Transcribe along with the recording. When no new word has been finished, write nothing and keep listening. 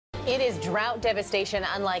It is drought devastation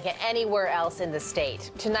unlike anywhere else in the state.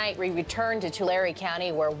 Tonight, we return to Tulare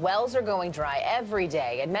County, where wells are going dry every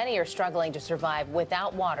day, and many are struggling to survive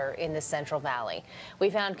without water in the Central Valley. We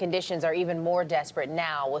found conditions are even more desperate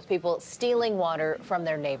now, with people stealing water from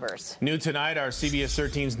their neighbors. New tonight, our CBS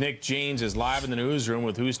 13's Nick James is live in the newsroom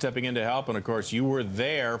with who's stepping in to help. And of course, you were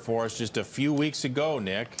there for us just a few weeks ago,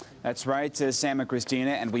 Nick. That's right, Sam and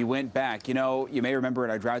Christina, and we went back. You know, you may remember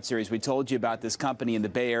in our drought series, we told you about this company in the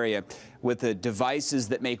Bay Area with the devices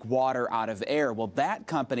that make water out of air. Well, that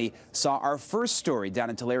company saw our first story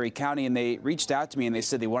down in Tulare County, and they reached out to me and they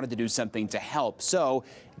said they wanted to do something to help. So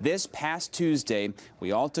this past Tuesday,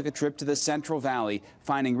 we all took a trip to the Central Valley,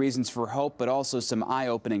 finding reasons for hope, but also some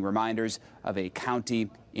eye-opening reminders of a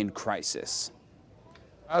county in crisis.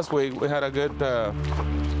 Last week, we had a good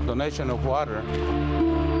donation of water.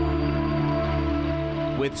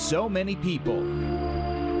 With so many people,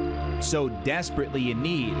 so desperately in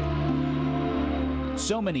need,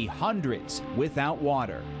 so many hundreds without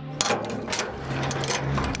water.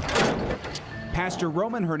 Pastor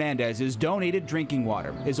Roman Hernandez's donated drinking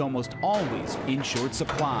water is almost always in short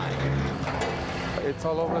supply. It's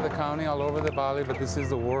all over the county, all over the valley, but this is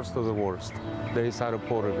the worst of the worst, the east side of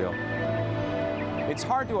Porterville. It's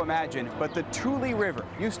hard to imagine, but the Tulare River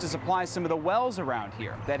used to supply some of the wells around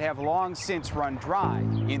here that have long since run dry.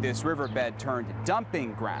 In this riverbed turned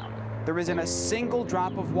dumping ground, there isn't a single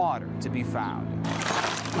drop of water to be found.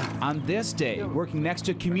 On this day, working next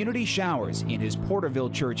to community showers in his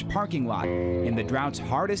Porterville church parking lot in the drought's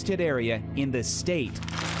hardest hit area in the state.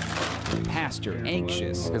 Pastor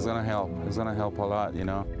anxious. It's gonna help. It's gonna help a lot, you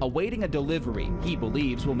know. Awaiting a delivery he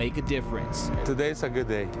believes will make a difference. Today's a good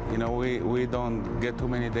day. You know, we don't get too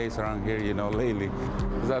many days around here, you know, lately.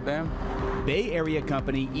 Is that them? Bay Area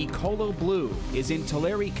company Ecolo Blue is in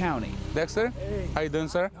Tulare County. Dexter? Hey. How you doing,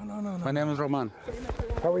 sir? No. My name is Roman.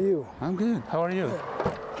 How are you? I'm good. How are you?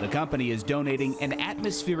 The company is donating an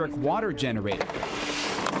atmospheric water generator,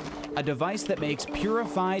 a device that makes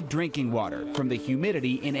purified drinking water from the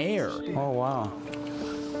humidity in air. Oh, wow.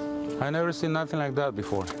 I never seen nothing like that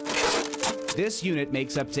before. This unit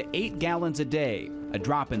makes up to 8 gallons a day, a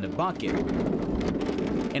drop in the bucket.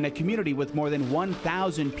 In a community with more than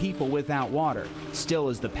 1,000 people without water, still,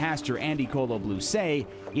 as the pastor and Ecolo Blue say,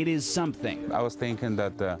 it is something. I was thinking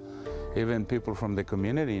that even people from the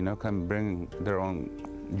community, you know, can bring their own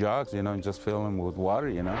jugs, you know, and just fill them with water,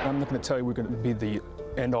 you know. I'm not going to tell you we're going to be the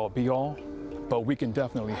end-all, be-all, but we can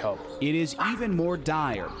definitely help. It is even more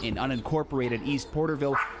dire in unincorporated East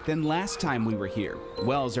Porterville than last time we were here.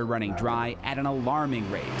 Wells are running dry at an alarming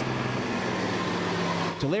rate.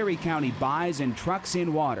 Tulare County buys and trucks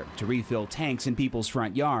in water to refill tanks in people's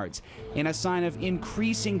front yards. In a sign of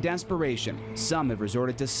increasing desperation, some have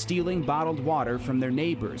resorted to stealing bottled water from their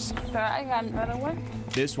neighbors.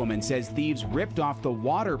 This woman says thieves ripped off the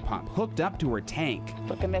water pump hooked up to her tank.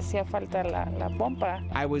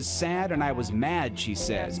 I was sad and I was mad, she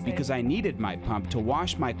says, because I needed my pump to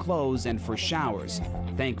wash my clothes and for showers.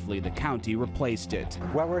 Thankfully, the county replaced it.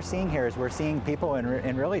 What we're seeing here is we're seeing people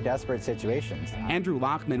in really desperate situations. Andrew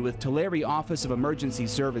Lockman with Tulare Office of Emergency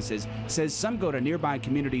Services says some go to nearby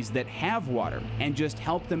communities that have water and just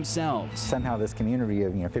help themselves. Somehow this community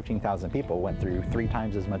of 15,000 people went through 3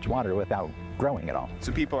 times as much water without growing at all.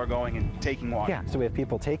 So people are going and taking water? Yeah, so we have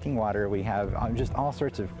people taking water. We have just all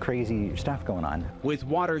sorts of crazy stuff going on. With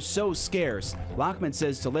water so scarce, Lockman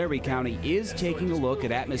says Tulare County is taking a look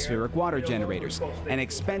at atmospheric water generators, an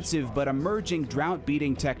expensive but emerging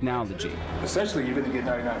drought-beating technology. Essentially, you're going to get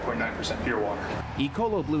 99.9% pure water.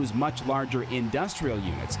 Ecolo Blue's much larger industrial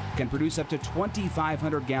units can produce up to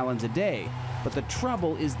 2,500 gallons a day, but the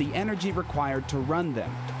trouble is the energy required to run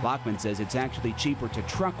them. Lockman says it's actually cheaper to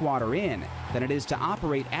truck water in than it is to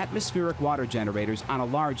operate atmospheric water generators on a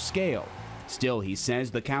large scale. Still, he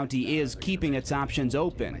says the county is keeping its options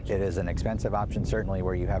open. It is an expensive option, certainly,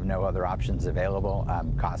 where you have no other options available.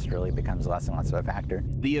 Cost really becomes less and less of a factor.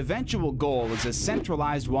 The eventual goal is a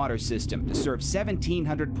centralized water system to serve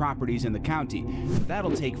 1,700 properties in the county.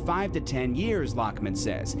 That'll take 5 to 10 years, Lockman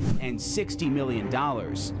says, and $60 million.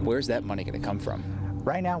 Where's that money going to come from?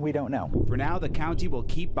 Right now, we don't know. For now, the county will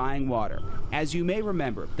keep buying water. As you may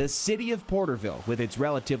remember, the city of Porterville, with its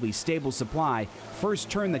relatively stable supply, first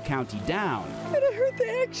turned the county down. And I heard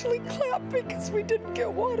they actually clapped because we didn't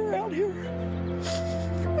get water out here.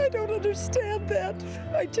 I don't understand that.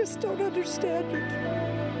 I just don't understand it.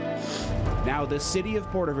 Now the city of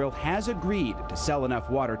Porterville has agreed to sell enough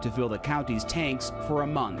water to fill the county's tanks for a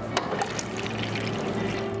month.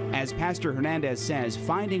 As Pastor Hernandez says,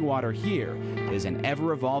 finding water here is an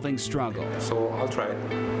ever-evolving struggle. So I'll try it.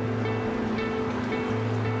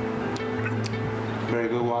 Very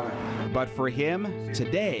good water. But for him,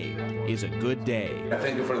 today is a good day.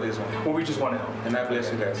 Thank you for this one. Well, we just want to help. And I bless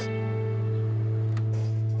you guys.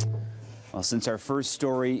 Well, since our first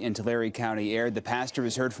story in Tulare County aired, the pastor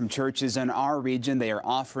has heard from churches in our region. They are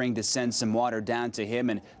offering to send some water down to him,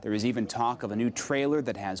 and there is even talk of a new trailer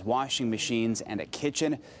that has washing machines and a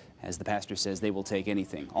kitchen. As the pastor says, they will take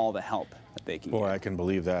anything, all the help that they can get. Boy, I can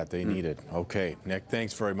believe that. They need it. Okay, Nick,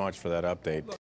 thanks very much for that update.